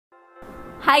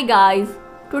Hi guys,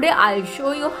 today I'll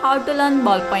show you how to learn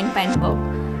ballpoint pen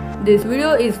work. This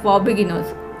video is for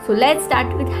beginners, so let's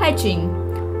start with hatching.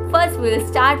 First we'll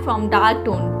start from dark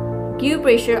tone. Give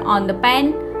pressure on the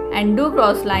pen and do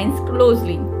cross lines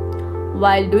closely.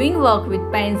 While doing work with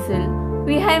pencil,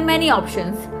 we have many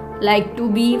options like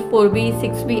 2B, 4B,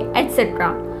 6B,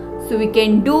 etc. So we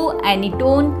can do any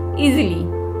tone easily.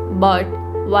 But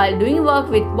while doing work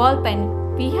with ball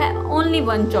pen, we have only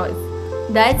one choice.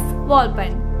 That's ball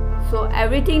pen. So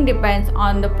everything depends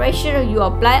on the pressure you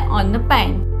apply on the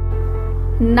pen.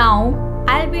 Now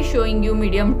I'll be showing you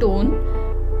medium tone.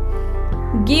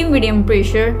 Give medium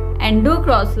pressure and do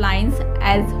cross lines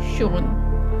as shown.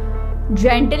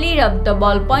 Gently rub the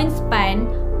ballpoint pen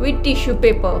with tissue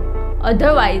paper,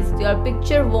 otherwise your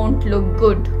picture won't look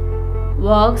good.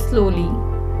 Work slowly.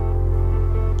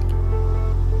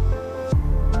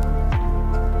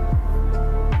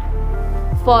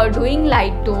 For doing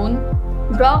light tone,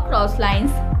 draw cross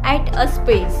lines at a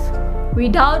space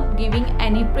without giving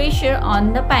any pressure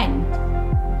on the pen.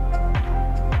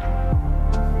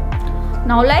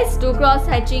 Now let's do cross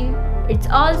hatching. It's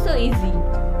also easy,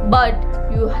 but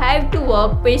you have to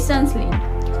work patiently.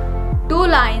 Two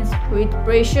lines with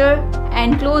pressure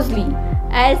and closely,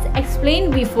 as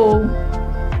explained before.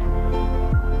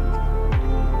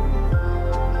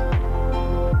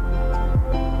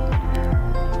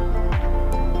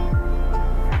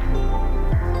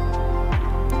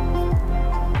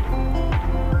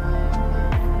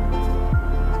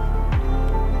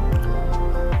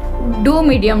 Do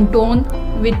medium tone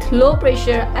with low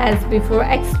pressure as before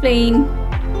explained.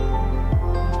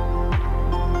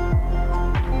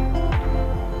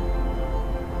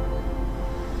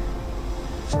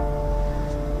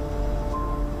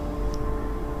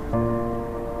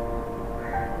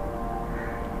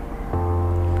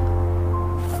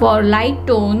 For light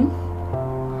tone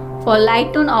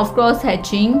of cross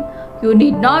hatching, you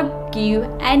need not give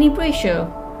any pressure.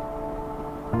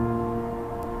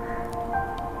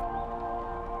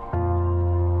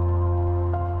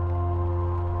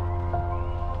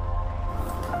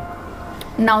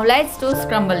 Now let's do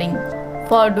scrambling.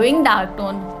 For doing dark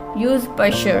tone, use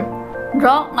pressure.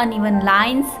 Draw uneven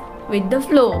lines with the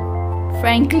flow.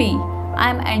 Frankly,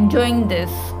 I'm enjoying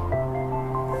this.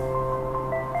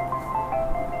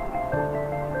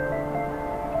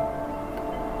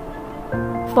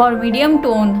 For medium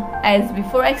tone, as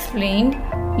before explained,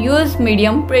 use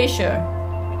medium pressure.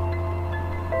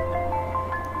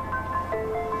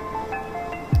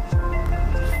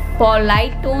 For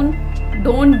light tone,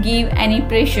 don't give any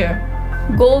pressure.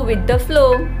 Go with the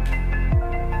flow.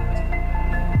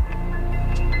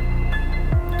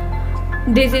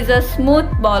 This is a smooth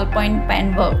ballpoint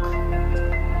pen work.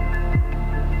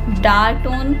 Dark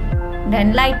tone,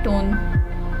 then light tone.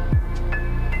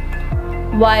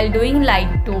 While doing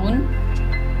light tone,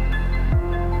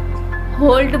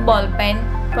 hold the ball pen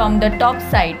from the top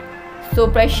side so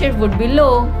pressure would be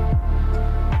low.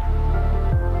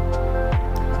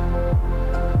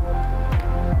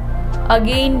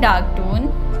 Again dark tone.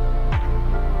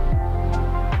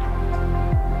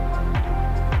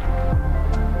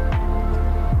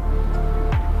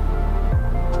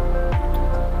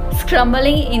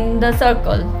 Scrambling in the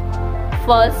circle.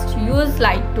 First use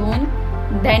light tone,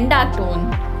 then dark tone.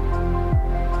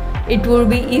 It will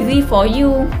be easy for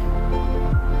you.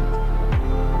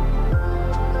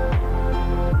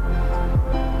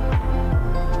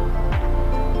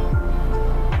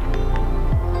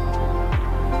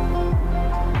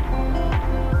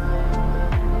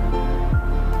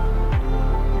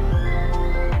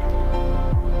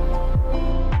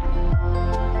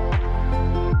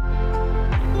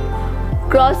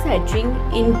 Cross hatching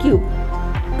in cube.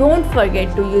 Don't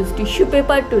forget to use tissue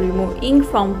paper to remove ink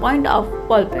from point of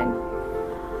ball pen.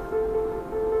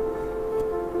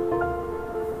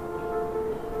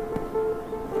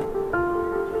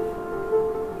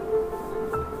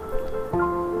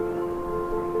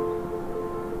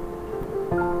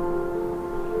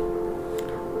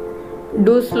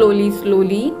 Do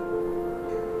slowly.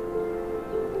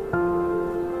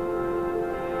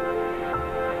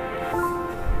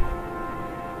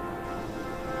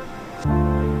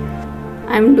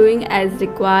 I'm doing as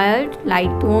required,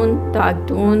 light tone, dark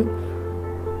tone.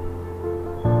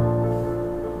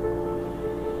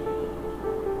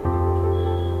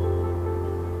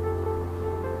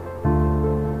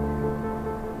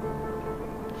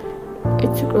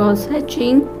 It's cross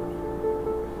hatching.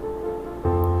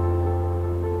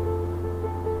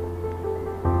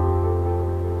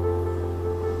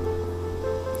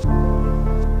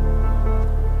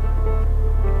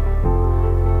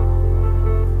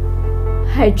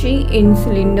 Hatching in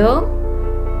cylinder.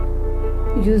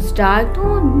 Use dark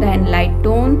tone, then light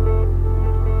tone.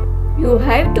 You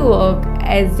have to work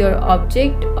as your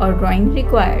object or drawing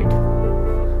required.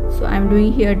 So I'm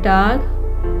doing here dark,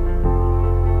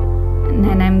 and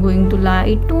then I'm going to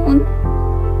light tone.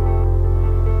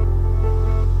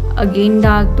 Again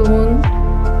dark tone.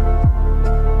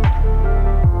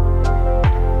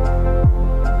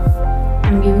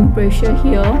 I'm giving pressure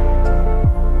here.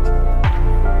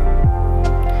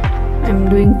 I'm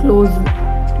doing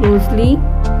closely.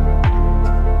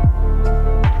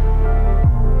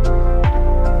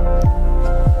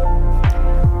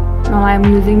 Now I am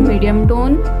using medium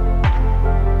tone.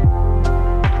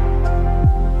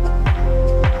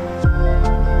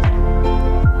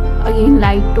 Again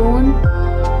light tone.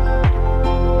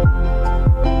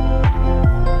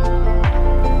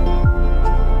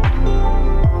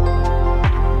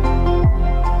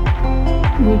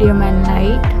 Medium and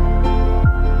light.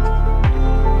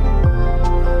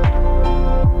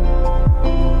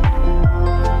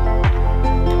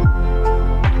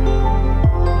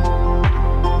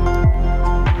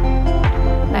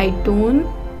 Light tone.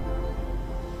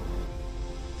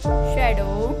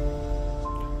 Shadow.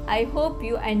 I hope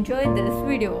you enjoyed this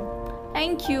video.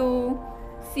 Thank you.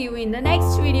 See you in the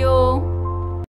next video.